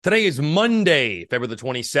Today is Monday, February the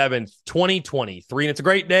 27th, 2023, and it's a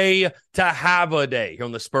great day to have a day here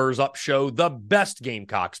on the Spurs Up Show, the best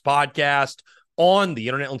Gamecocks podcast on the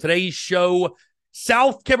internet. On today's show,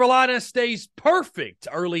 South Carolina stays perfect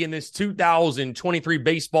early in this 2023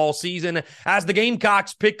 baseball season as the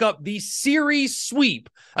Gamecocks pick up the series sweep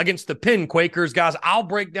against the Penn Quakers. Guys, I'll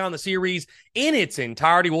break down the series in its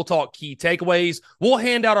entirety. We'll talk key takeaways. We'll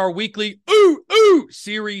hand out our weekly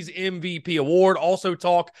series MVP award. Also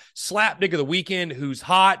talk slapdick of the weekend, who's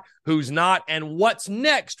hot, who's not, and what's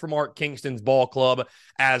next for Mark Kingston's ball club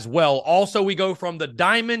as well. Also, we go from the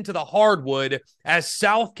diamond to the hardwood as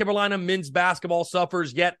South Carolina men's basketball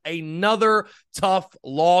suffers yet another tough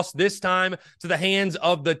loss, this time to the hands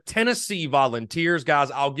of the Tennessee Volunteers.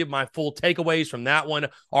 Guys, I'll give my full takeaways from that one,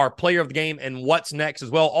 our player of the game, and what's next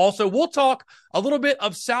as well. Also, we'll talk a little bit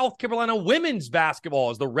of South Carolina women's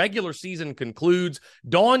basketball as the regular season concludes.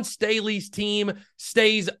 Dawn Staley's team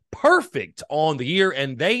stays perfect on the year,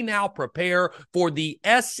 and they now prepare for the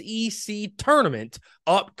SEC tournament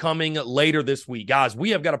upcoming later this week. Guys,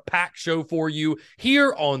 we have got a packed show for you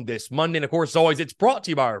here on this Monday. And of course, as always, it's brought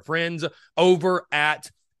to you by our friends over at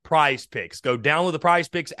Prize Picks. Go download the Prize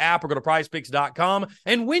Picks app or go to prizepicks.com.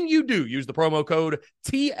 And when you do, use the promo code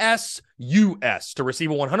TSUS to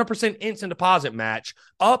receive a 100% instant deposit match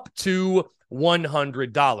up to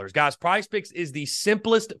 $100. Guys, Prize Picks is the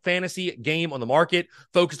simplest fantasy game on the market,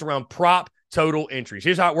 focused around prop total entries.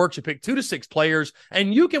 Here's how it works. You pick 2 to 6 players,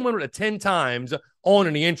 and you can win it 10 times on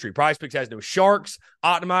any entry. Prize Picks has no sharks,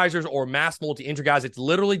 optimizers, or mass multi-entry, guys. It's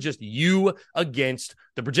literally just you against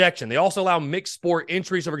the projection. They also allow mixed sport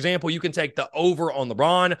entries. So, for example, you can take the over on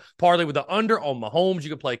LeBron, parlay with the under on Mahomes. You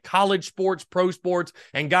can play college sports, pro sports,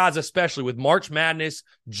 and guys, especially with March Madness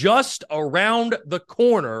just around the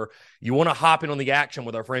corner, you want to hop in on the action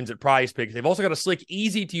with our friends at Prize Picks. They've also got a slick,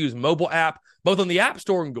 easy-to-use mobile app, both on the App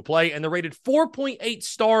Store and Google Play, and they're rated 4.8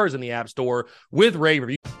 stars in the App Store with rave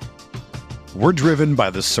reviews. We're driven by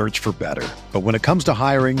the search for better. But when it comes to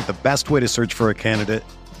hiring, the best way to search for a candidate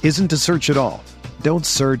isn't to search at all. Don't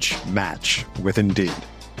search, match with Indeed.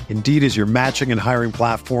 Indeed is your matching and hiring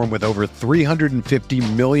platform with over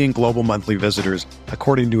 350 million global monthly visitors,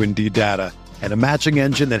 according to Indeed data, and a matching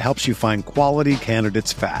engine that helps you find quality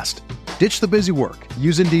candidates fast. Ditch the busy work.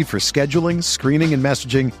 Use Indeed for scheduling, screening, and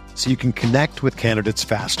messaging so you can connect with candidates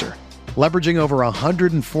faster. Leveraging over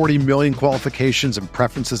 140 million qualifications and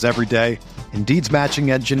preferences every day, Indeed's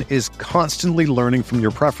matching engine is constantly learning from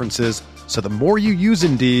your preferences, so the more you use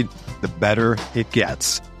Indeed, the better it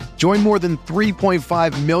gets. Join more than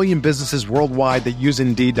 3.5 million businesses worldwide that use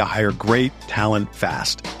Indeed to hire great talent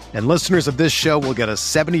fast. And listeners of this show will get a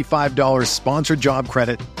 $75 sponsored job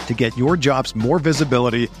credit to get your jobs more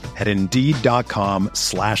visibility at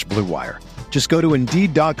Indeed.com/Blue Wire. Just go to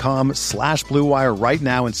Indeed.com/Blue Wire right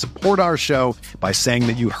now and support our show by saying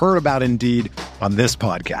that you heard about Indeed on this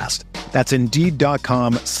podcast. That's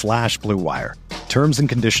Indeed.com/Blue Wire. Terms and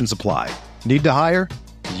conditions apply. Need to hire?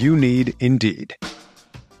 You need Indeed.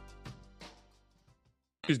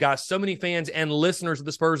 Who's got so many fans and listeners of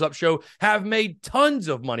the Spurs Up Show have made tons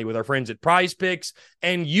of money with our friends at Prize Picks,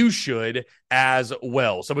 and you should as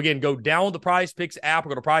well. So again, go download the Prize Picks app or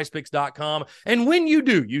go to prizepicks.com. And when you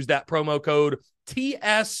do, use that promo code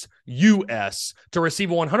TSUS to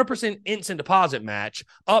receive a 100% instant deposit match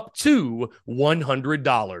up to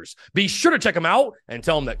 $100. Be sure to check them out and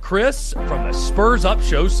tell them that Chris from the Spurs Up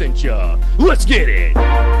Show sent you. Let's get it.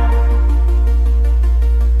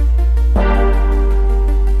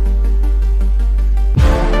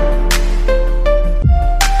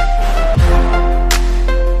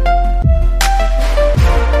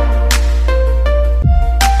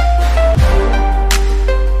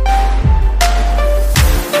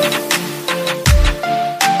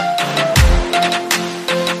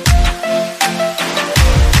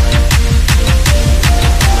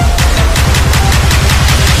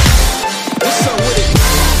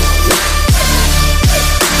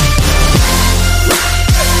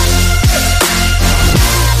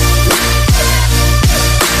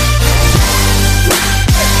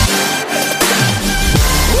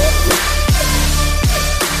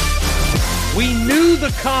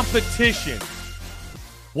 Competition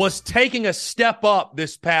was taking a step up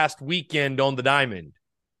this past weekend on the diamond.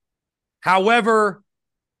 However,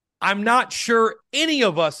 I'm not sure any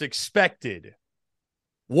of us expected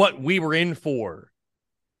what we were in for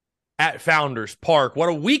at Founders Park. What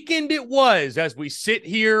a weekend it was as we sit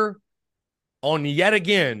here on yet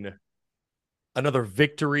again another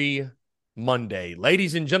Victory Monday.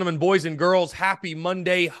 Ladies and gentlemen, boys and girls, happy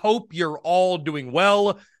Monday. Hope you're all doing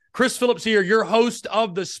well. Chris Phillips here, your host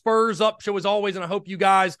of the Spurs Up Show as always, and I hope you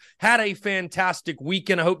guys had a fantastic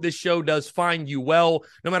weekend. I hope this show does find you well.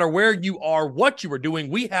 No matter where you are, what you are doing,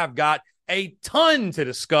 we have got a ton to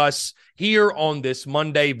discuss here on this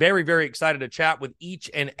Monday. Very, very excited to chat with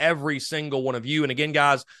each and every single one of you. And again,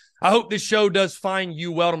 guys, I hope this show does find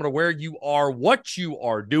you well, no matter where you are, what you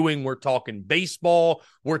are doing. We're talking baseball.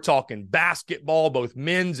 We're talking basketball, both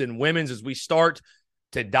men's and women's, as we start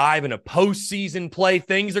to dive into postseason play.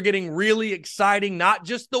 Things are getting really exciting, not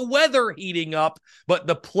just the weather heating up, but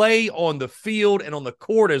the play on the field and on the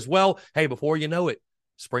court as well. Hey, before you know it,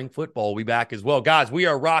 spring football will be back as well. Guys, we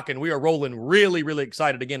are rocking. We are rolling. Really, really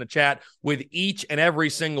excited again to chat with each and every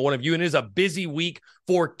single one of you. And it is a busy week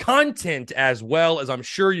for content as well, as I'm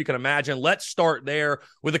sure you can imagine. Let's start there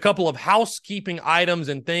with a couple of housekeeping items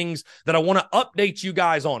and things that I want to update you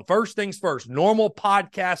guys on. First things first, normal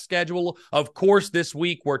podcast schedule. Of course, this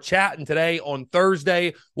week we're chatting today on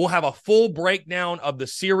Thursday. We'll have a full breakdown of the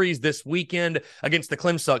series this weekend against the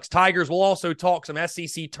Clemson Tigers. We'll also talk some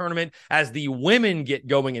SEC tournament as the women get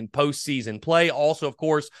going in postseason play. Also, of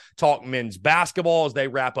course, talk men's basketball as they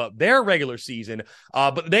wrap up their regular season.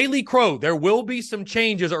 But the Daily Crow, there will be some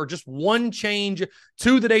changes, or just one change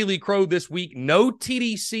to the Daily Crow this week. No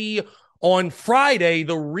TDC on Friday.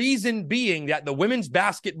 The reason being that the women's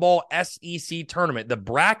basketball SEC tournament, the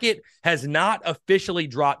bracket has not officially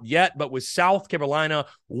dropped yet, but with South Carolina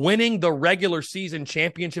winning the regular season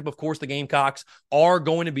championship, of course, the Gamecocks are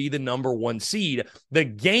going to be the number one seed. The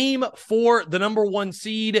game for the number one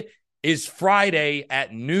seed is Friday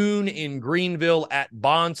at noon in Greenville at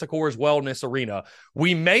Bon Secours Wellness Arena.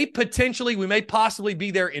 We may possibly be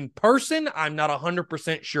there in person. I'm not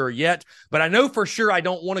 100% sure yet, but I know for sure I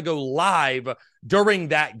don't want to go live during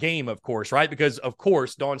that game, of course, right? Because, of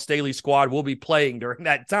course, Dawn Staley's squad will be playing during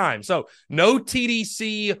that time. So no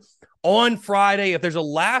TDC on Friday. If there's a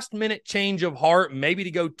last-minute change of heart, maybe to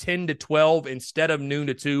go 10 to 12 instead of noon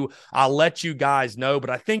to 2, I'll let you guys know. But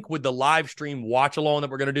I think with the live stream watch-along that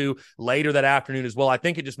we're going to do later that afternoon as well, I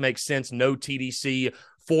think it just makes sense, no TDC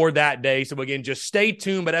for that day. So, again, just stay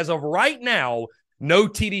tuned. But as of right now, no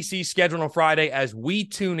TDC scheduled on Friday as we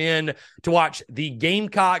tune in to watch the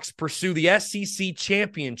Gamecocks pursue the SEC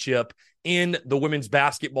championship in the women's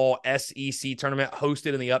basketball SEC tournament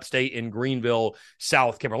hosted in the upstate in Greenville,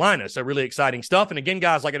 South Carolina. So really exciting stuff. And again,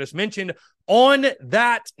 guys, like I just mentioned, on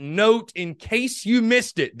that note, in case you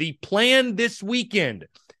missed it, the plan this weekend,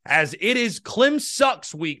 as it is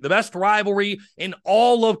Clemson week, the best rivalry in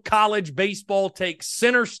all of college baseball, takes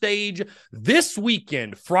center stage this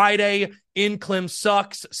weekend. Friday in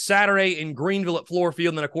Clemson, Saturday in Greenville at Fluor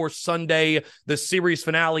Field, and then, of course, Sunday, the series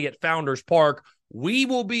finale at Founders Park. We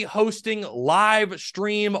will be hosting live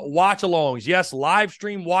stream watch-alongs. Yes, live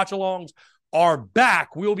stream watch-alongs are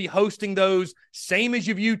back. We will be hosting those, same as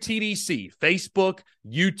you view TDC, Facebook,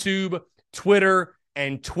 YouTube, Twitter,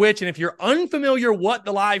 and Twitch. And if you're unfamiliar what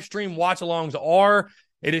the live stream watch-alongs are,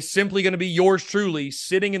 it is simply going to be yours truly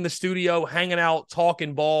sitting in the studio, hanging out,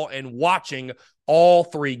 talking ball, and watching all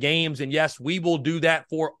three games. And yes, we will do that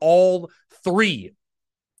for all three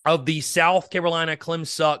of the South Carolina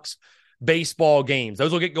Clemson baseball games.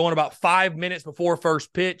 Those will get going about 5 minutes before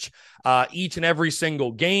first pitch each and every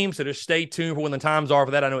single game. So just stay tuned for when the times are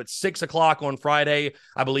for that. I know it's 6 o'clock on Friday,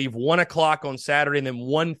 I believe 1 o'clock on Saturday, and then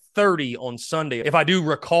 1:30 on Sunday. If I do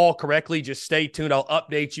recall correctly, just stay tuned. I'll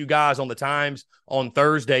update you guys on the times on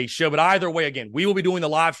Thursday's show. But either way, again, we will be doing the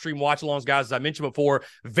live stream watch-alongs, guys, as I mentioned before.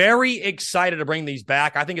 Very excited to bring these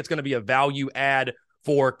back. I think it's going to be a value add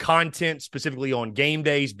for content, specifically on game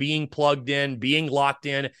days, being plugged in, being locked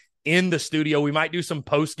in the studio. We might do some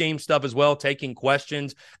post-game stuff as well, taking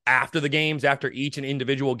questions after the games, after each and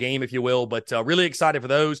individual game, if you will. But really excited for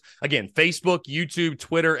those. Again, Facebook, YouTube,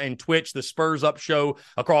 Twitter, and Twitch, the Spurs Up Show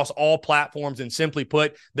across all platforms. And simply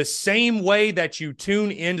put, the same way that you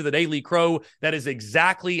tune into the Daily Crow, that is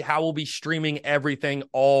exactly how we'll be streaming everything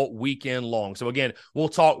all weekend long. So again, we'll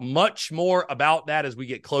talk much more about that as we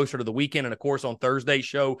get closer to the weekend. And of course, on Thursday's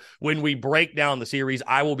show, when we break down the series,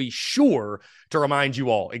 I will be sure to remind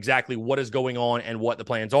you all exactly what is going on and what the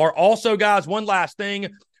plans are. Also, guys, one last thing.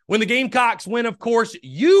 When the Gamecocks win, of course,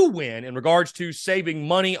 you win in regards to saving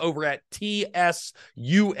money over at TSUS.store.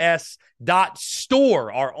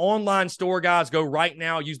 Our online store, guys, go right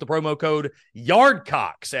now. Use the promo code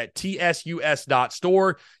Yardcocks at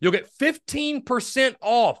TSUS.store. You'll get 15%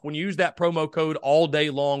 off when you use that promo code all day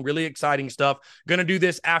long. Really exciting stuff. Going to do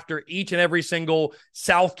this after each and every single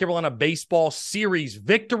South Carolina baseball series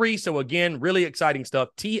victory. So again, really exciting stuff.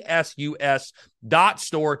 TSUS.store.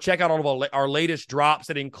 Check out all of our latest drops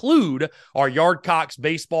that include include our Yardcocks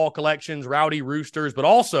baseball collections, Rowdy Roosters, but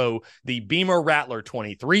also the Beamer Rattler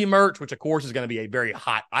 23 merch, which of course is going to be a very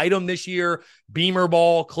hot item this year. Beamer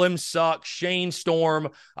Ball, Clem Suck, Shane Storm,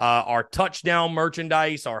 our touchdown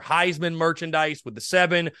merchandise, our Heisman merchandise with the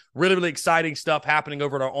 7. Really, really exciting stuff happening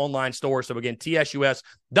over at our online store. So again,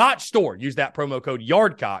 tsus.store. Use that promo code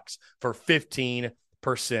Yardcocks for 15%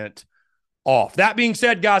 off. That being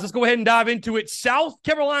said, guys, let's go ahead and dive into it. South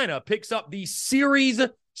Carolina picks up the series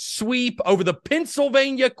sweep over the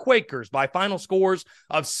Pennsylvania Quakers by final scores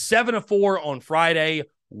of 7-4 on Friday,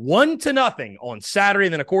 1-0 on Saturday.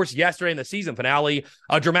 And then, of course, yesterday in the season finale,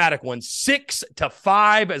 a dramatic one,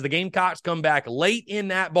 6-5 as the Gamecocks come back late in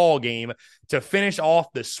that ball game to finish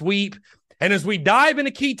off the sweep. And as we dive into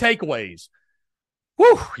key takeaways,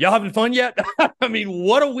 whew, y'all having fun yet? I mean,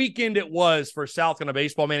 what a weekend it was for South Carolina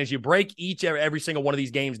baseball, man, as you break every single one of these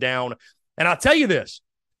games down. And I'll tell you this,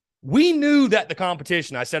 we knew that the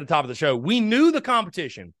competition, I said at the top of the show, we knew the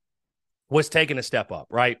competition was taking a step up,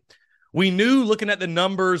 right? We knew, looking at the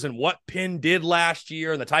numbers and what Penn did last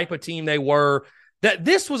year and the type of team they were, that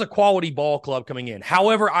this was a quality ball club coming in.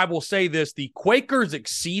 However, I will say this, the Quakers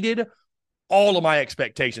exceeded all of my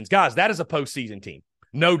expectations. Guys, that is a postseason team.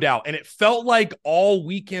 No doubt. And it felt like all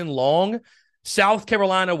weekend long, South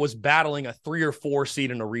Carolina was battling a 3 or 4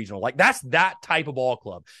 seed in a regional. Like, that's that type of ball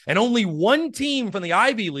club. And only one team from the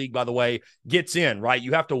Ivy League, by the way, gets in, right?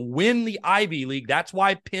 You have to win the Ivy League. That's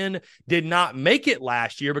why Penn did not make it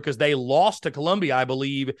last year, because they lost to Columbia, I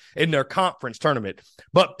believe, in their conference tournament.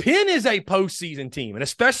 But Penn is a postseason team. And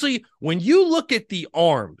especially when you look at the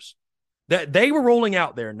arms that they were rolling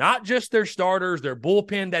out there, not just their starters, their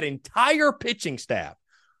bullpen, that entire pitching staff.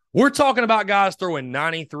 We're talking about guys throwing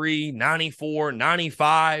 93, 94,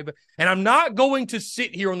 95, and I'm not going to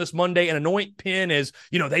sit here on this Monday and anoint Penn as,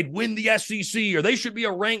 they'd win the SEC or they should be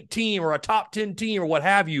a ranked team or a top 10 team or what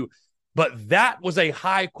have you, but that was a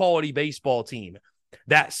high-quality baseball team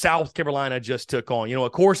that South Carolina just took on.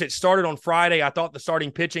 Of course, it started on Friday. I thought the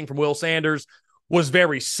starting pitching from Will Sanders was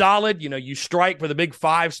very solid. You strike for the big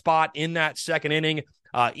 5 spot in that second inning.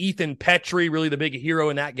 Ethan Petrie, really the big hero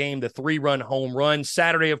in that game, the 3-run home run.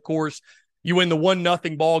 Saturday, of course, you win the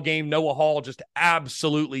 1-0 ball game. Noah Hall, just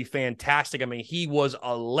absolutely fantastic. I mean, he was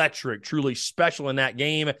electric, truly special in that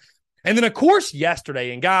game. And then, of course,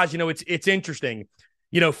 yesterday, and guys, it's interesting.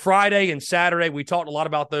 Friday and Saturday, we talked a lot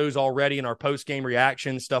about those already in our post-game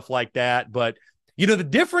reactions, stuff like that. But the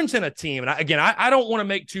difference in a team, and I don't want to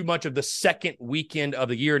make too much of the second weekend of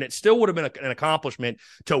the year, and it still would have been an accomplishment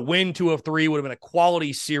to win 2 of 3, would have been a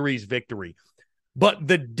quality series victory. But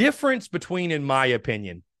the difference between, in my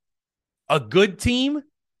opinion, a good team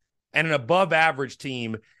and an above-average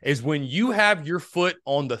team is when you have your foot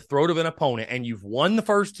on the throat of an opponent and you've won the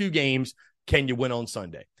first 2 games, can you win on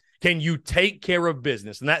Sunday? Can you take care of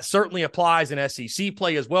business? And that certainly applies in SEC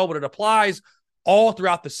play as well, but it applies all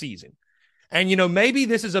throughout the season. And, maybe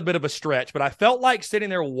this is a bit of a stretch, but I felt like sitting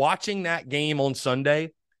there watching that game on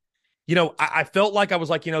Sunday, I felt like I was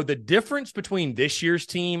like, the difference between this year's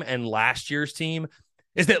team and last year's team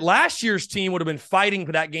is that last year's team would have been fighting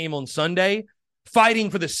for that game on Sunday, fighting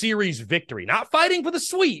for the series victory, not fighting for the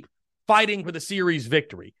sweep, fighting for the series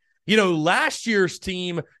victory. Last year's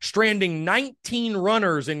team stranding 19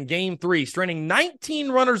 runners in game 3, stranding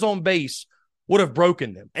 19 runners on base would have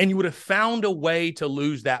broken them, and you would have found a way to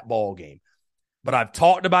lose that ball game. But I've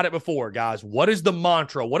talked about it before, guys. What is the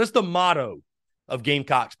mantra? What is the motto of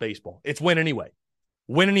Gamecocks baseball? It's win anyway.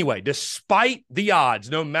 Win anyway. Despite the odds,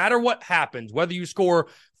 no matter what happens, whether you score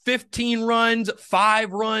 15 runs,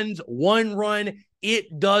 5 runs, 1 run,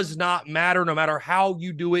 it does not matter. No matter how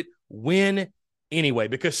you do it, win anyway.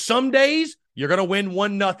 Because some days you're going to win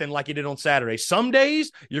 1-0 like you did on Saturday. Some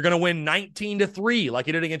days you're going to win 19-3 like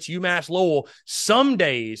you did against UMass Lowell. Some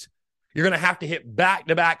days you're going to have to hit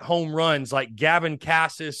back-to-back home runs like Gavin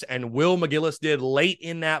Cassis and Will McGillis did late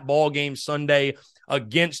in that ball game Sunday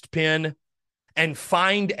against Penn and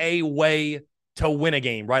find a way to win a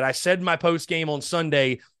game, right? I said in my post game on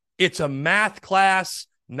Sunday, it's a math class,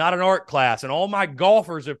 not an art class. And all my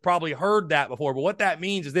golfers have probably heard that before. But what that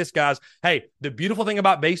means is this, guys. Hey, the beautiful thing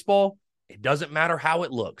about baseball, it doesn't matter how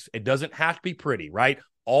it looks. It doesn't have to be pretty, right?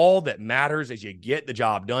 All that matters is you get the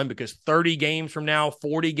job done, because 30 games from now,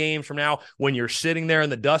 40 games from now, when you're sitting there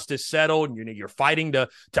and the dust is settled and you're fighting to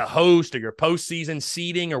host or your postseason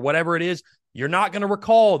seeding or whatever it is, you're not going to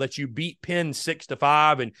recall that you beat Penn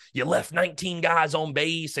 6-5 and you left 19 guys on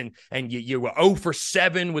base and you were 0 for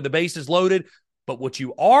 7 with the bases loaded. But what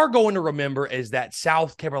you are going to remember is that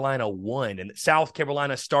South Carolina won, and that South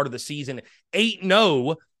Carolina started the season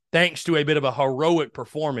 8-0 thanks to a bit of a heroic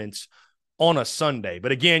performance on a Sunday.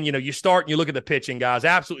 But again, you start and you look at the pitching, guys,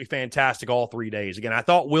 absolutely fantastic all 3 days. Again, I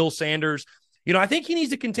thought Will Sanders, I think he needs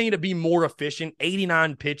to continue to be more efficient.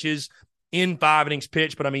 89 pitches in 5 innings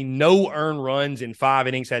pitched, but no earned runs in 5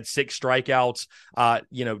 innings, had 6 strikeouts,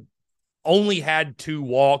 only had 2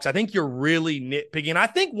 walks. I think you're really nitpicking. I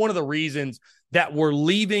think one of the reasons that we're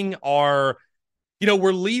leaving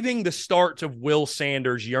the starts of Will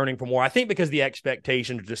Sanders yearning for more, I think because the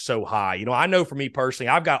expectations are just so high. I know for me personally,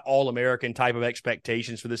 I've got All-American type of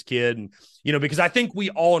expectations for this kid. And, because I think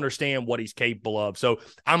we all understand what he's capable of. So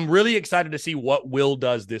I'm really excited to see what Will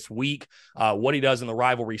does this week, what he does in the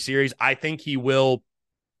rivalry series. I think he will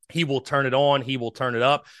turn it on. He will turn it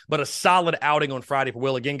up. But a solid outing on Friday for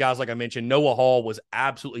Will. Again, guys, like I mentioned, Noah Hall was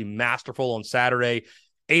absolutely masterful on Saturday.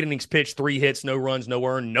 8 innings pitched, 3 hits, no runs, no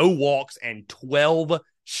earned, no walks, and 12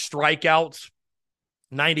 strikeouts.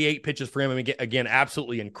 98 pitches for him. Again,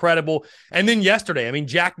 absolutely incredible. And then yesterday,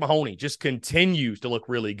 Jack Mahoney just continues to look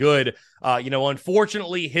really good.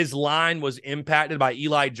 Unfortunately, his line was impacted by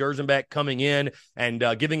Eli Jerzenbeck coming in and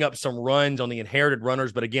giving up some runs on the inherited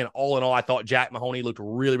runners. But again, all in all, I thought Jack Mahoney looked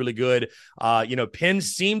really, really good. Penn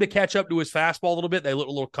seemed to catch up to his fastball a little bit. They looked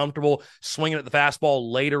a little comfortable swinging at the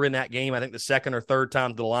fastball later in that game. I think the second or third time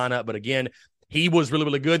to the lineup. But again, he was really,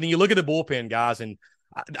 really good. Then you look at the bullpen, guys, and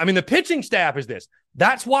the pitching staff is this.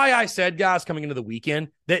 That's why I said, guys, coming into the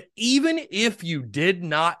weekend, that even if you did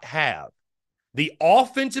not have the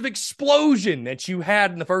offensive explosion that you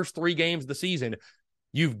had in the first 3 games of the season,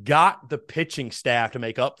 you've got the pitching staff to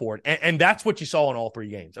make up for it. And that's what you saw in all 3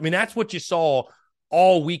 games. That's what you saw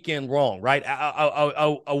all weekend long, right?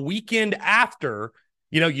 A weekend after,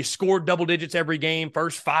 you scored double digits every game.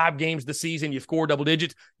 First 5 games of the season, you scored double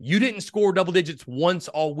digits. You didn't score double digits once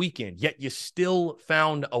all weekend, yet you still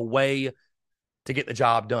found a way to get the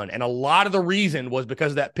job done. And a lot of the reason was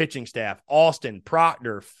because of that pitching staff. Austin,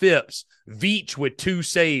 Proctor, Phipps, Veach with 2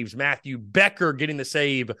 saves, Matthew Becker getting the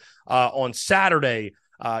save on Saturday.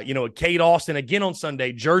 Cade Austin again on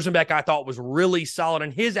Sunday. Jerzenbeck, I thought, was really solid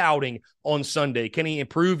in his outing on Sunday. Can he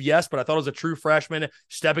improve? Yes, but I thought as a true freshman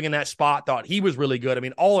stepping in that spot, thought he was really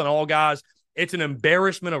good. All in all, guys, it's an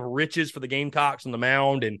embarrassment of riches for the Gamecocks on the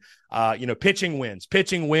mound. And, pitching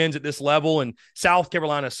wins at this level. And South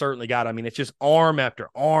Carolina certainly got, it's just arm after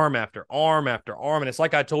arm after arm after arm. And it's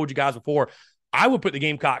like I told you guys before, I would put the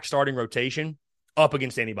Gamecock starting rotation up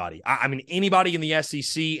against anybody. Anybody in the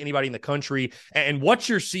SEC, anybody in the country. And what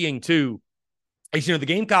you're seeing too is, the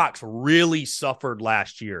Gamecocks really suffered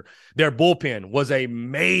last year. Their bullpen was a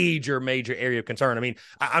major, major area of concern.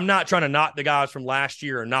 I'm not trying to knock the guys from last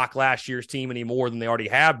year or knock last year's team any more than they already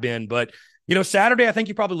have been, but Saturday, I think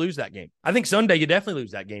you probably lose that game. I think Sunday, you definitely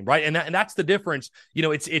lose that game, right? And that's the difference.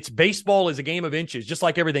 It's baseball is a game of inches, just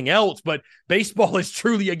like everything else, but baseball is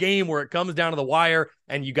truly a game where it comes down to the wire,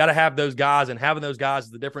 and you got to have those guys, and having those guys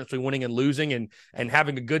is the difference between winning and losing, and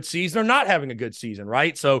having a good season or not having a good season,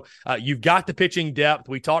 right? So you've got the pitching depth.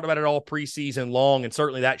 We talked about it all preseason long, and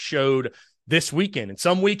certainly that showed this weekend. And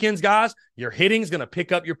some weekends, guys, your hitting is going to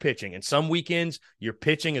pick up your pitching. And some weekends, your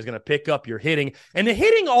pitching is going to pick up your hitting. And the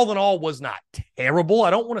hitting, all in all, was not terrible. I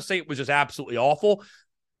don't want to say it was just absolutely awful.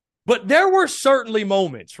 But there were certainly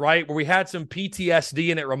moments, right, where we had some PTSD,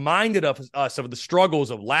 and it reminded us of the struggles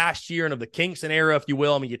of last year and of the Kingston era, if you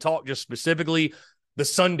will. You talk just specifically the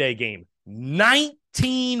Sunday game.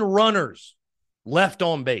 19 runners left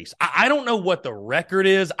on base. I don't know what the record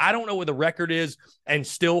is. I don't know what the record is and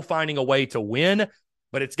still finding a way to win,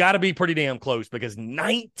 but it's got to be pretty damn close, because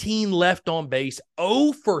 19 left on base,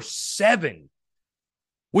 0 for 7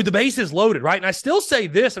 with the bases loaded, right? And I still say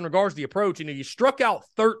this in regards to the approach. You struck out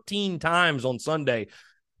 13 times on Sunday,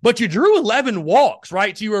 but you drew 11 walks,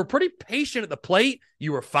 right? So you were pretty patient at the plate.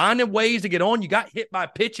 You were finding ways to get on. You got hit by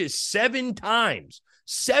pitches 7 times.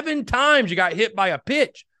 7 times you got hit by a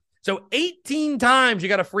pitch. So 18 times you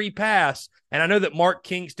got a free pass. And I know that Mark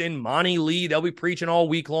Kingston, Monty Lee, they'll be preaching all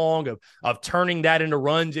week long of turning that into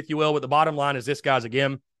runs, if you will. But the bottom line is this, guys,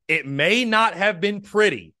 again, it may not have been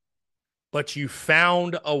pretty, but you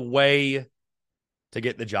found a way to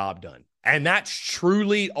get the job done. And that's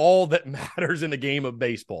truly all that matters in the game of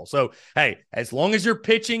baseball. So, hey, as long as your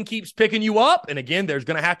pitching keeps picking you up, and again, there's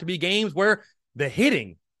going to have to be games where the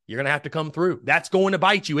hitting, you're going to have to come through. That's going to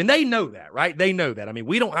bite you. And they know that, right? They know that.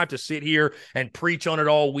 We don't have to sit here and preach on it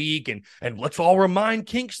all week and let's all remind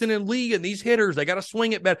Kingston and Lee and these hitters, they got to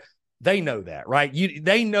swing it better. They know that, right?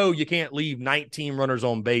 They know you can't leave 19 runners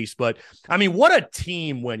on base. But, what a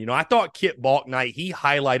team win. I thought Kip Balknight, he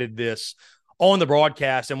highlighted this on the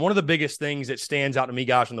broadcast. And one of the biggest things that stands out to me,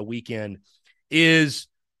 guys, on the weekend is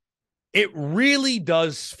It really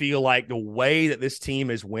does feel like the way that this team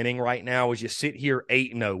is winning right now is you sit here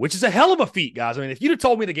 8-0, which is a hell of a feat, guys. I mean, if you'd have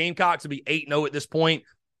told me the Gamecocks would be 8-0 at this point,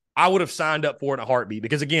 I would have signed up for it in a heartbeat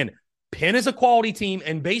because, again, Penn is a quality team,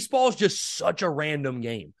 and baseball is just such a random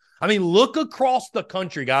game. I mean, look across the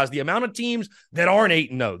country, guys, the amount of teams that aren't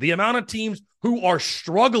 8-0, the amount of teams who are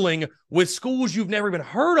struggling with schools you've never even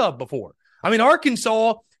heard of before. I mean,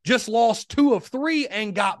 Arkansas just lost 2 of 3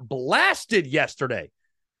 and got blasted yesterday.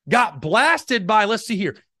 Got blasted by, let's see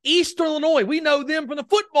here, Eastern Illinois. We know them from the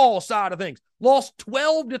football side of things. Lost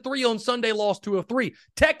 12-3 on Sunday, lost 2 of 3.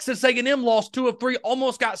 Texas A&M lost 2 of 3,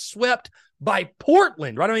 almost got swept by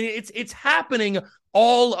Portland, right? I mean, it's happening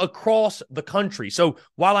all across the country. So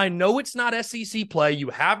while I know it's not SEC play, you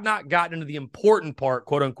have not gotten into the important part,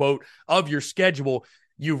 quote unquote, of your schedule.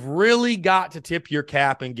 You've really got to tip your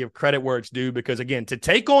cap and give credit where it's due because, again, to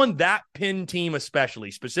take on that Penn team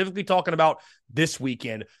especially, specifically talking about this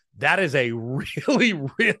weekend, that is a really,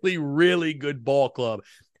 really, really good ball club.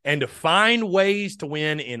 And to find ways to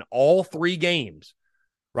win in all 3 games,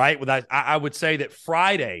 right? I would say that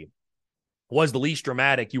Friday was the least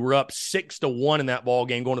dramatic. You were up 6-1 in that ball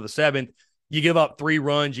game going to the 7th. You give up 3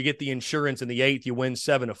 runs. You get the insurance in the 8th. You win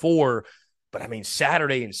 7-4. But, I mean,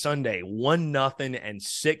 Saturday and Sunday, 1-0 and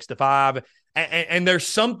 6-5. And there's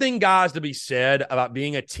something, guys, to be said about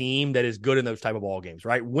being a team that is good in those type of ball games,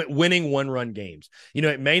 right? Winning one-run games. You know,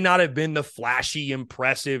 it may not have been the flashy,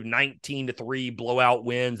 impressive 19-3 blowout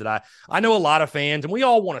wins that I know a lot of fans, and we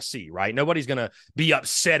all want to see, right? Nobody's going to be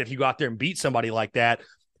upset if you go out there and beat somebody like that.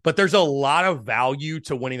 But there's a lot of value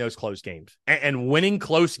to winning those close games. And winning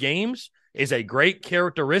close games is a great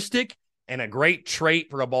characteristic and a great trait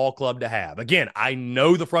for a ball club to have. Again, I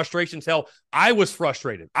know the frustrations. Hell, I was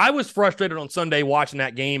frustrated. I was frustrated on Sunday watching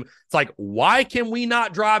that game. It's like, why can we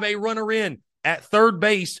not drive a runner in at third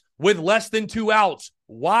base with less than 2 outs?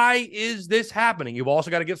 Why is this happening? You've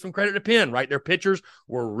also got to give some credit to Penn, right? Their pitchers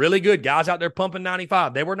were really good. Guys out there pumping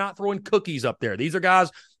 95. They were not throwing cookies up there. These are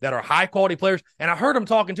guys that are high-quality players. And I heard them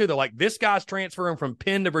talking, too. They're like, this guy's transferring from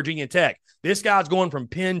Penn to Virginia Tech. This guy's going from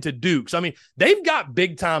Penn to Duke. So, I mean, they've got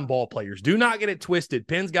big-time ball players. Do not get it twisted.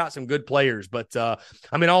 Penn's got some good players. But, I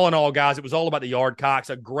mean, all in all, guys, it was all about the Yardcocks.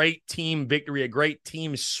 A great team victory, a great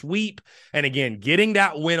team sweep. And, again, getting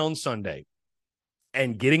that win on Sunday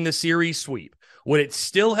and getting the series sweep. Would it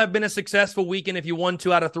still have been a successful weekend if you won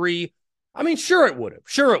 2 out of 3? I mean, sure it would have.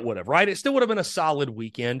 Sure it would have, right? It still would have been a solid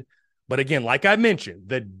weekend. But again, like I mentioned,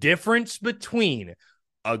 the difference between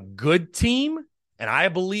a good team and I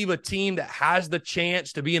believe a team that has the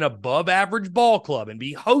chance to be an above-average ball club and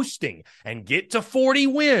be hosting and get to 40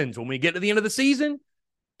 wins when we get to the end of the season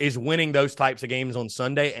is winning those types of games on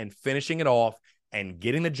Sunday and finishing it off and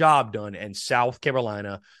getting the job done. And South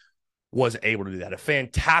Carolina was able to do that. A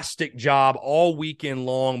fantastic job all weekend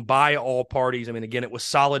long by all parties. I mean, again, it was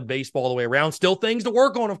solid baseball all the way around. Still things to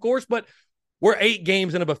work on, of course, but we're 8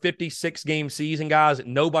 games into a 56-game season, guys.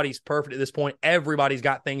 Nobody's perfect at this point. Everybody's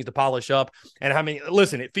got things to polish up. And I mean,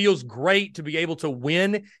 listen, it feels great to be able to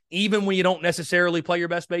win even when you don't necessarily play your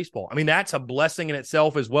best baseball. I mean, that's a blessing in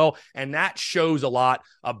itself as well. And that shows a lot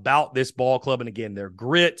about this ball club. And again, their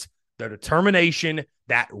grit, their determination,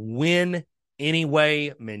 that win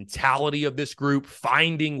anyway mentality of this group,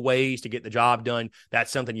 finding ways to get the job done.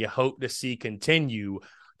 That's something you hope to see continue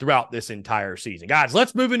throughout this entire season. Guys,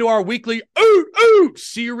 let's move into our weekly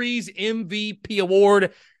Series MVP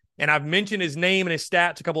award. And I've mentioned his name and his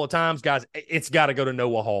stats a couple of times. Guys, it's got to go to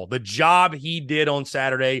Noah Hall. The job he did on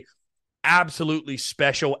Saturday, absolutely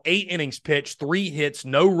special. 8 innings pitched, 3 hits,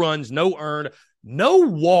 no runs, no earned, no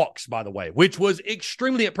walks, by the way, which was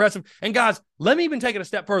extremely impressive. And guys, let me even take it a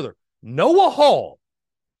step further. Noah Hall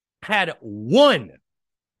had 1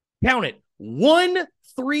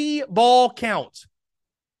 3-ball count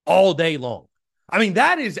all day long. I mean,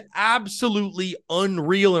 that is absolutely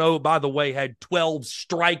unreal. And, oh, by the way, had 12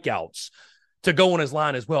 strikeouts to go on his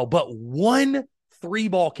line as well. But 1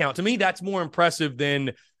 3-ball count, to me, that's more impressive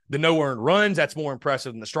than the no earned runs. That's more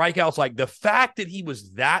impressive than the strikeouts. Like, the fact that he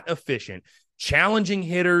was that efficient, challenging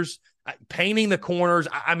hitters, painting the corners.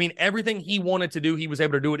 I mean, everything he wanted to do, he was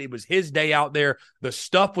able to do it. It was his day out there. The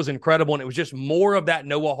stuff was incredible, and it was just more of that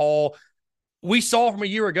Noah Hall we saw from a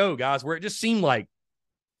year ago, guys, where it just seemed like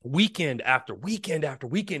weekend after weekend after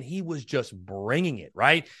weekend, he was just bringing it,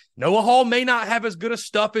 right? Noah Hall may not have as good a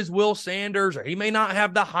stuff as Will Sanders, or he may not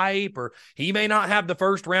have the hype, or he may not have the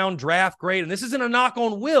first-round draft grade. And this isn't a knock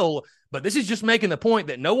on Will, but this is just making the point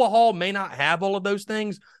that Noah Hall may not have all of those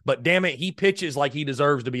things, but damn it, he pitches like he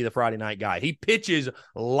deserves to be the Friday night guy. He pitches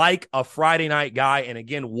like a Friday night guy, and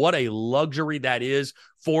again, what a luxury that is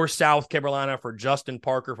for South Carolina, for Justin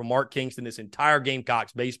Parker, for Mark Kingston, this entire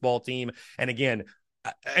Gamecocks baseball team. And again,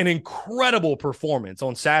 an incredible performance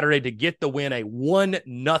on Saturday to get the win, a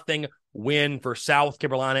 1-0 win for South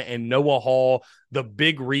Carolina and Noah Hall, the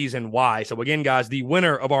big reason why. So again, guys, the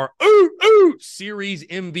winner of our Series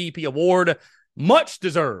MVP award, much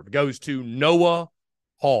deserved, goes to Noah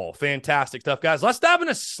Hall. Fantastic stuff, guys. Let's dive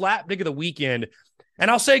into slapdick of the weekend. And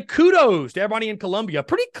I'll say kudos to everybody in Columbia.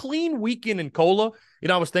 Pretty clean weekend in Cola. You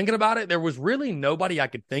know, I was thinking about it. There was really nobody I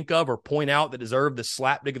could think of or point out that deserved the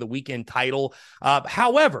slapdick of the weekend title.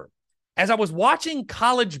 However, as I was watching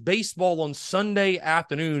college baseball on Sunday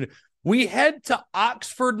afternoon, we head to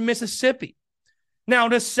Oxford, Mississippi. Now,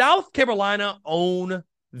 does South Carolina own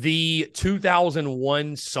the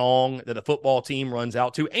 2001 song that the football team runs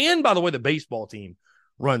out to? And by the way, the baseball team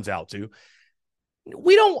runs out to.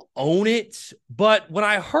 We don't own it, but when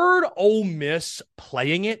I heard Ole Miss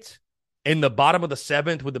playing it in the bottom of the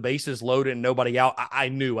seventh with the bases loaded and nobody out, I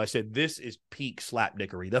knew. I said, this is peak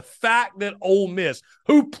slapdickery. The fact that Ole Miss,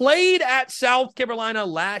 who played at South Carolina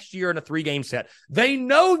last year in a 3-game set, they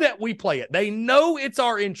know that we play it. They know it's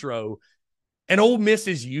our intro, and Ole Miss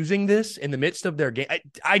is using this in the midst of their game.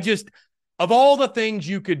 I just, of all the things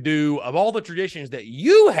you could do, of all the traditions that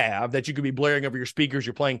you have that you could be blaring over your speakers,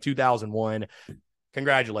 you're playing 2001.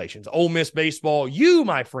 Congratulations. Ole Miss baseball, you,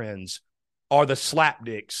 my friends, are the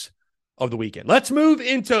slapdicks of the weekend. Let's move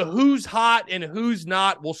into who's hot and who's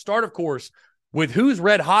not. We'll start, of course, with who's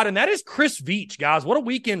red hot, and that is Chris Veach, guys. What a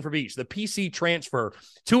weekend for Veach. The PC transfer,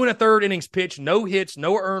 2 1/3 innings pitched, no hits,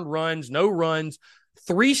 no earned runs, no runs,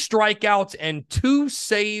 3 strikeouts, and 2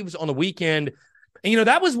 saves on the weekend. And, you know,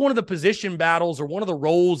 that was one of the position battles, or one of the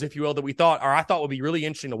roles, if you will, that I thought would be really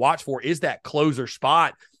interesting to watch for, is that closer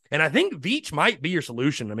spot. And I think Veach might be your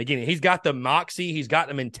solution. I mean, again, he's got the moxie. He's got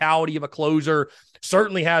the mentality of a closer.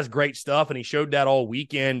 Certainly has great stuff, and he showed that all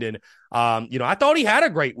weekend. And, I thought he had a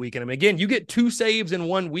great weekend. I mean, again, you get 2 saves in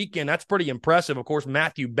one weekend. That's pretty impressive. Of course,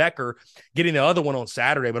 Matthew Becker getting the other one on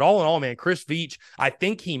Saturday. But all in all, man, Chris Veach, I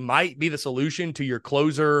think he might be the solution to your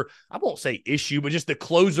closer. I won't say issue, but just the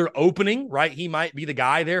closer opening, right? He might be the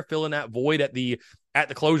guy there filling that void at the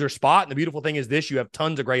closer spot. And the beautiful thing is this, you have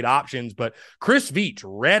tons of great options, but Chris Veach,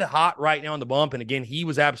 red hot right now on the bump. And again, he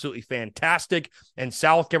was absolutely fantastic. And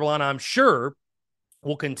South Carolina, I'm sure,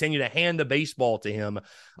 will continue to hand the baseball to him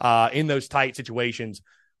in those tight situations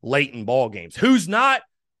late in ball games. Who's not?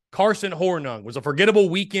 Carson Hornung. Was a forgettable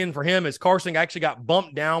weekend for him, as Carson actually got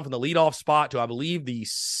bumped down from the leadoff spot to, I believe, the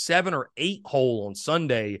 7 or 8 hole on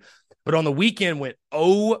Sunday. But on the weekend went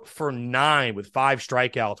 0 for 9 with 5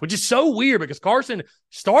 strikeouts, which is so weird because Carson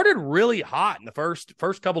started really hot in the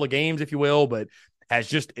first couple of games, if you will, but has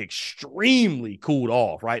just extremely cooled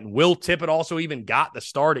off, right? And Will Tippett also even got the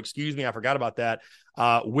start. Excuse me, I forgot about that.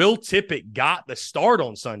 Will Tippett got the start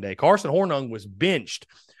on Sunday. Carson Hornung was benched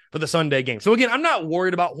for the Sunday game. So again, I'm not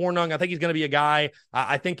worried about Hornung. I think he's going to be a guy.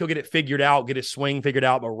 I think he'll get it figured out, get his swing figured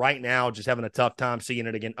out. But right now, just having a tough time seeing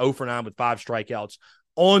it again. 0 for 9 with 5 strikeouts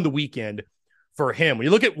on the weekend for him. When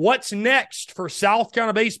you look at what's next for South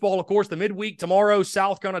Carolina baseball, of course, the midweek tomorrow,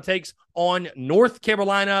 South Carolina takes on North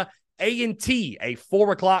Carolina A&T, a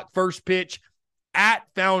 4 o'clock first pitch at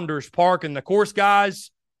Founders Park. And of course,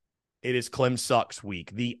 guys, it is Clem Sucks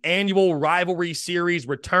week. The annual rivalry series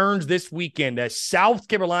returns this weekend as South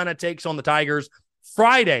Carolina takes on the Tigers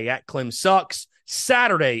Friday at Clem Sucks,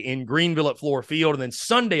 Saturday in Greenville at Floor Field, and then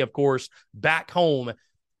Sunday, of course, back home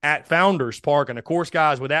at Founders Park. And of course,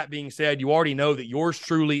 guys, with that being said, you already know that yours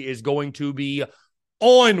truly is going to be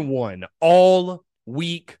on one all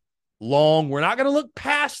week long. We're not going to look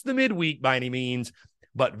past the midweek by any means,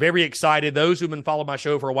 but very excited. Those who've been following my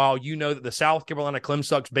show for a while, you know that the South Carolina Clem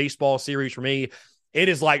Sucks baseball series for me, it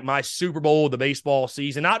is like my Super Bowl of the baseball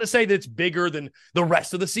season. Not to say that it's bigger than the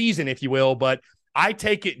rest of the season, if you will, but I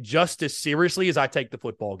take it just as seriously as I take the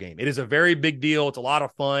football game. It is a very big deal. It's a lot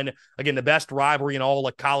of fun. Again, the best rivalry in all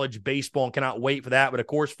of college baseball, and cannot wait for that. But of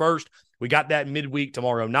course, first, we got that midweek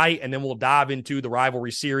tomorrow night, and then we'll dive into the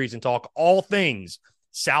rivalry series and talk all things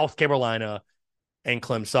South Carolina and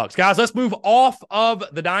Clem Sucks. Guys, let's move off of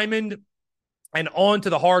the diamond and on to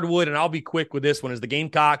the hardwood, and I'll be quick with this one, as the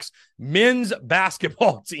Gamecocks men's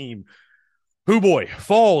basketball team, who boy,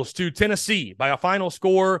 falls to Tennessee by a final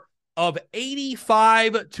score of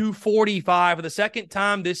 85-45. For the second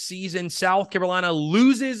time this season, South Carolina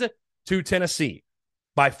loses to Tennessee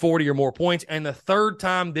by 40 or more points. And the third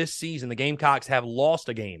time this season, the Gamecocks have lost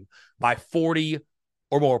a game by 40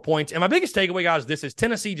 or more points. And my biggest takeaway, guys, this is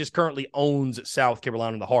Tennessee just currently owns South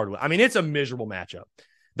Carolina in the hardwood. I mean, it's a miserable matchup.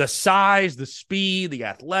 The size, the speed, the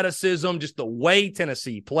athleticism, just the way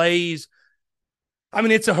Tennessee plays. I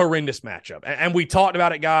mean, it's a horrendous matchup. And we talked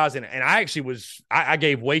about it, guys, and I actually I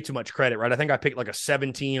gave way too much credit, right? I think I picked like a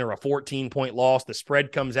 17 or a 14-point loss. The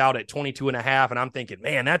spread comes out at 22.5, and I'm thinking,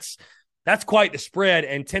 man, that's quite the spread,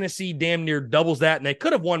 and Tennessee damn near doubles that, and they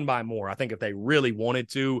could have won by more, I think, if they really wanted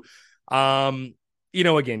to.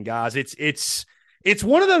 Again, guys, it's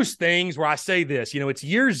one of those things where I say this, it's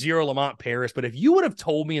year zero Lamont Paris, but if you would have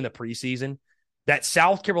told me in the preseason that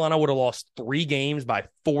South Carolina would have lost 3 games by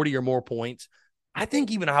 40 or more points, I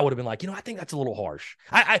think even I would have been like, I think that's a little harsh.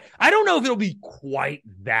 I don't know if it'll be quite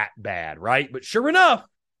that bad, right? But sure enough,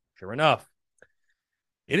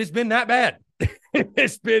 it has been that bad.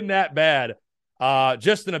 It's been that bad.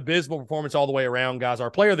 Just an abysmal performance all the way around, guys.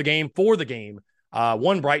 Our player of the game for the game,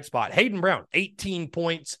 one bright spot, Hayden Brown, 18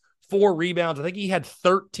 points, 4 rebounds. I think he had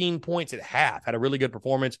 13 points at half, had a really good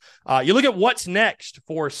performance. You look at what's next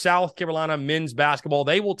for South Carolina men's basketball.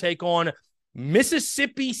 They will take on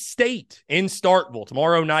Mississippi State in Starkville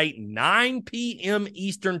tomorrow night, 9 p.m.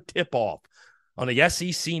 Eastern tip-off on the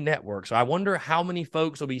SEC network. So I wonder how many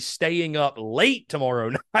folks will be staying up late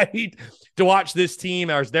tomorrow night to watch this team,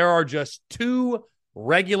 as there are just 2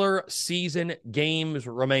 regular season games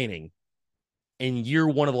remaining in year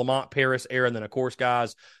 1 of the Lamont Paris era. And then, of course,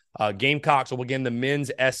 guys, Gamecocks will begin the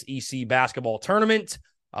men's SEC basketball tournament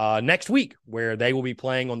next week, where they will be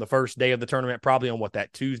playing on the first day of the tournament, probably on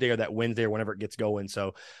that Tuesday or that Wednesday or whenever it gets going.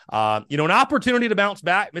 So, an opportunity to bounce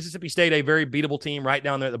back. Mississippi State, a very beatable team right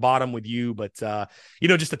down there at the bottom with you, but,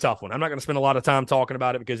 just a tough one. I'm not going to spend a lot of time talking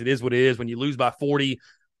about it because it is what it is. When you lose by 40,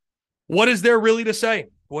 what is there really to say?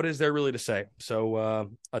 So,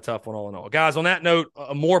 a tough one all in all. Guys, on that note,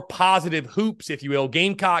 a more positive hoops, if you will.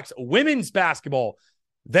 Gamecocks women's basketball,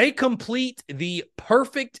 they complete the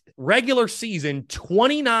perfect regular season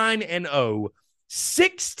 29-0,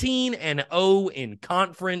 16-0 in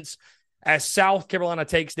conference, as South Carolina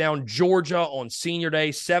takes down Georgia on senior day,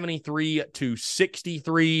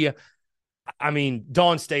 73-63. I mean,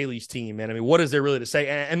 Dawn Staley's team, man. I mean, what is there really to say?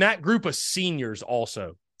 And that group of seniors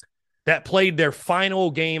also that played their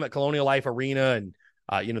final game at Colonial Life Arena, and,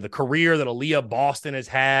 the career that Aaliyah Boston has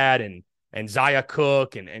had, and Zaya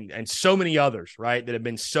Cook and so many others, right, that have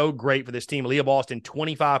been so great for this team. Aaliyah Boston,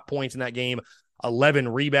 25 points in that game, 11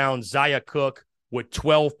 rebounds. Zaya Cook with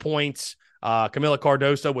 12 points. Camila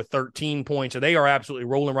Cardoso with 13 points. So they are absolutely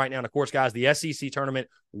rolling right now. And, of course, guys, the SEC tournament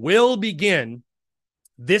will begin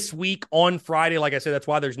this week on Friday. Like I said, that's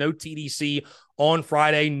why there's no TDC on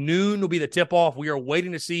Friday. Noon will be the tip-off. We are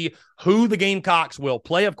waiting to see who the Gamecocks will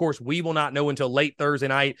play. Of course, we will not know until late Thursday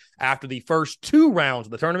night after the first 2 rounds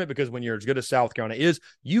of the tournament, because when you're as good as South Carolina is,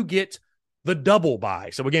 you get the double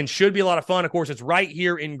bye. So, again, should be a lot of fun. Of course, it's right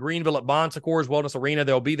here in Greenville at Bon Secours Wellness Arena.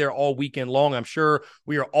 They'll be there all weekend long. I'm sure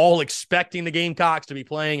we are all expecting the Gamecocks to be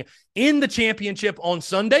playing in the championship on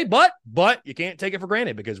Sunday, but you can't take it for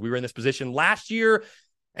granted, because we were in this position last year,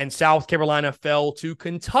 and South Carolina fell to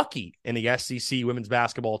Kentucky in the SEC women's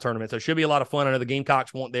basketball tournament. So it should be a lot of fun. I know the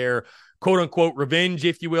Gamecocks want their quote-unquote revenge,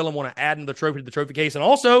 if you will, and want to add in the trophy to the trophy case. And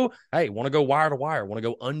also, hey, want to go wire to wire, want to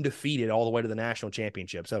go undefeated all the way to the national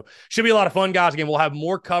championship. So should be a lot of fun, guys. Again, we'll have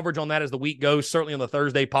more coverage on that as the week goes, certainly on the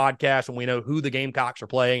Thursday podcast when we know who the Gamecocks are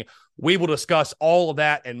playing. We will discuss all of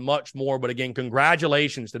that and much more. But again,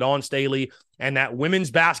 congratulations to Dawn Staley and that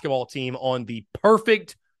women's basketball team on the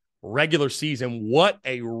perfect regular season. What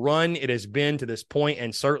a run it has been to this point.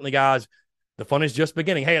 And certainly, guys, the fun is just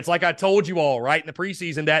beginning. Hey, it's like I told you all right in the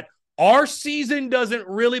preseason that our season doesn't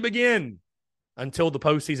really begin until the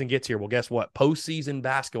postseason gets here. Well, guess what? Postseason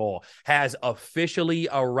basketball has officially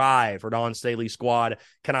arrived for Dawn Staley's squad.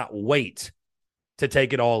 Cannot wait to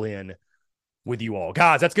take it all in with you all.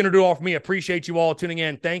 Guys, that's going to do all for me. Appreciate you all tuning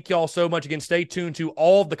in. Thank you all so much. Again, stay tuned to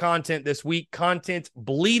all of the content this week. Content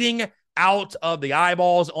bleeding out of the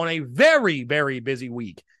eyeballs on a very, very busy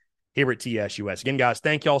week here at TSUS. Again, guys,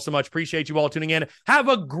 thank you all so much. Appreciate you all tuning in. Have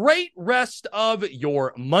a great rest of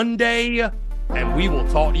your Monday, and we will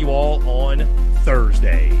talk to you all on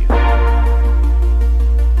Thursday.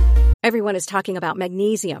 Everyone is talking about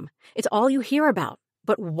magnesium. It's all you hear about.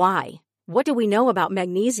 But why? What do we know about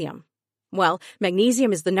magnesium? Well,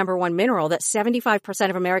 magnesium is the #1 mineral that 75%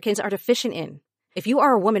 of Americans are deficient in. If you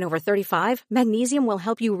are a woman over 35, magnesium will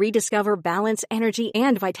help you rediscover balance, energy,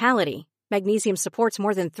 and vitality. Magnesium supports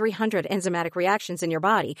more than 300 enzymatic reactions in your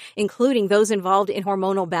body, including those involved in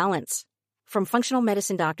hormonal balance. From functional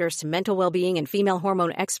medicine doctors to mental well-being and female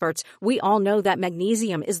hormone experts, we all know that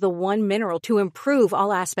magnesium is the one mineral to improve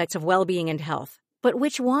all aspects of well-being and health. But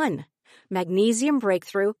which one? Magnesium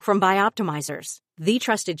Breakthrough from Bioptimizers, the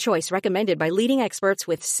trusted choice recommended by leading experts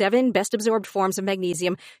with 7 best-absorbed forms of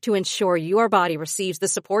magnesium to ensure your body receives the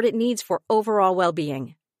support it needs for overall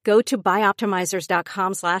well-being. Go to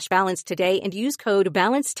bioptimizers.com/balance today and use code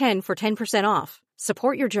BALANCE10 for 10% off.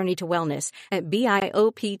 Support your journey to wellness at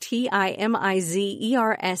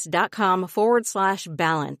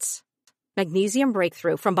bioptimizers.com/balance. Magnesium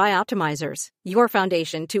Breakthrough from Bioptimizers, your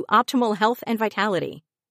foundation to optimal health and vitality.